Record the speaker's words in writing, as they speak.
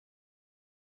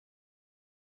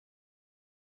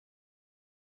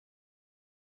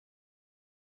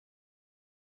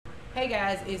Hey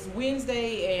guys, it's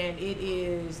Wednesday and it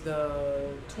is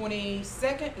the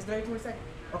 22nd. Is today the 22nd?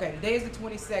 Okay, today is the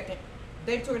 22nd.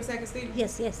 Day the 22nd, Steve?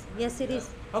 Yes, it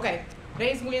is. Okay,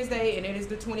 today's Wednesday and it is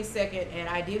the 22nd, and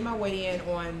I did my weigh in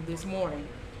on this morning.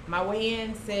 My weigh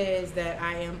in says that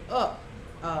I am up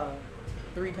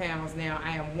 3 pounds now.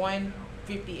 I am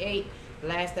 158.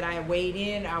 Last that I weighed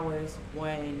in, I was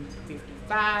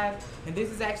 155, and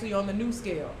this is actually on the new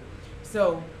scale.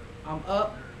 So I'm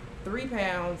up 3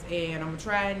 pounds, and I'm gonna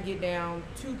try and get down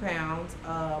 2 pounds.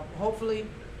 Hopefully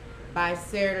by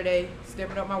Saturday,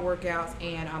 stepping up my workouts,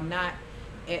 and I'm not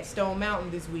at Stone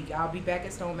Mountain this week. I'll be back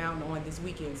at Stone Mountain on this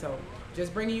weekend. So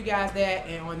just bringing you guys that,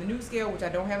 and on the new scale, which I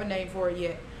don't have a name for it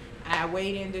yet, I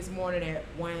weighed in this morning at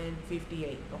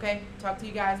 158. Okay, talk to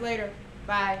you guys later.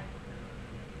 Bye.